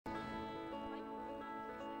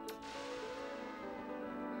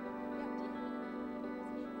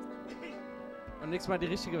nächsten Mal die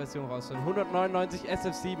richtige Version rausholen. 199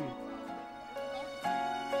 SF7.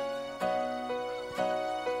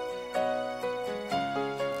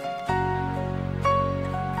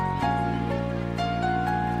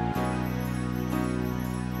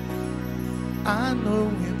 I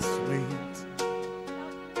know it's late,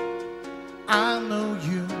 I know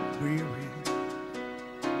you're weary,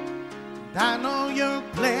 and I know your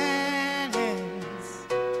plans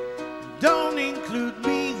don't include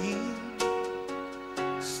me.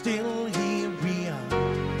 Still here we are,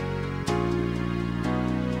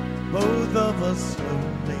 both of us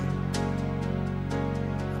lonely,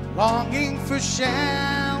 longing for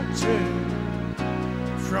shelter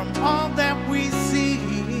from all that we see.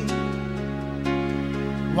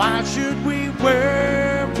 Why should we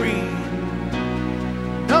worry?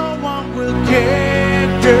 No one will care,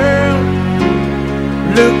 girl.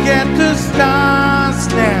 Look at the stars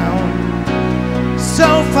now,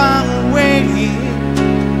 so far away.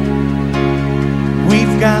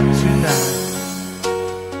 We've got tonight.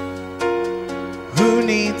 Who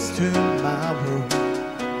needs tomorrow?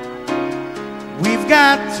 We've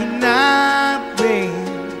got tonight, babe.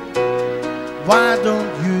 Why don't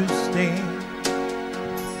you stay?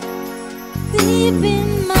 Deep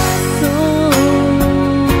in my soul,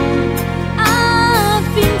 I've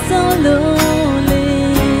been so lonely.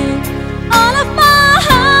 All of my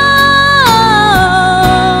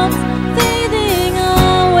hopes fading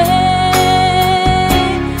away.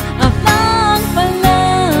 I've longed for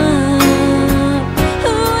love,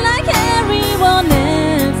 who'll I carry one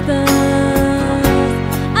else does?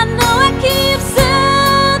 I know I keep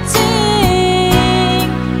searching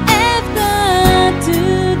after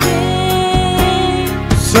today.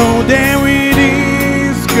 So there it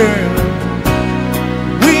is, girl.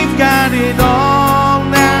 We've got it all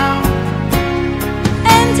now.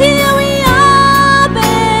 And here we are,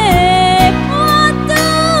 babe. What do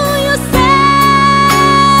you say?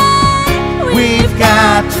 We've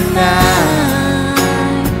got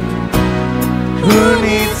tonight. Who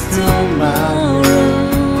needs tomorrow?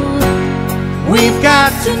 We've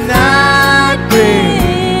got tonight,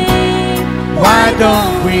 babe. Why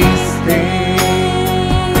don't we stay?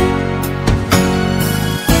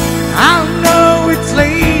 I know it's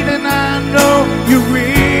late and I know you're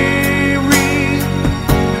weary.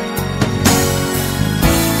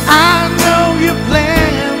 I know your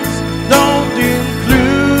plans don't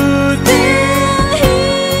include me.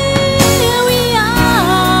 Here we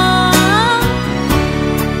are,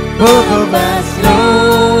 Both of us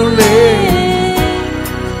lonely,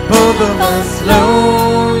 both of us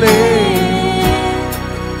lonely.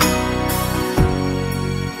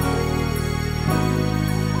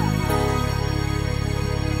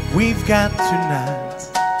 We've got tonight.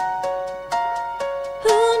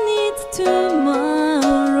 who needs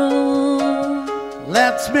tomorrow?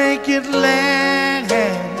 Let's make it last.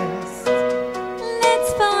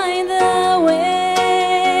 Let's find a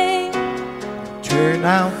way. Turn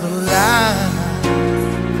out the light.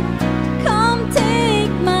 Come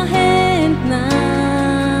take my hand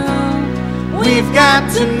now. We've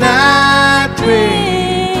got tonight,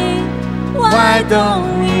 babe. Why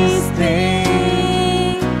don't we stay?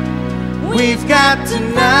 We've got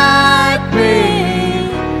tonight, babe.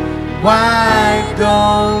 Why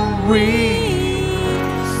don't we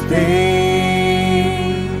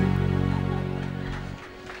stay?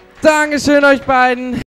 Dankeschön euch beiden.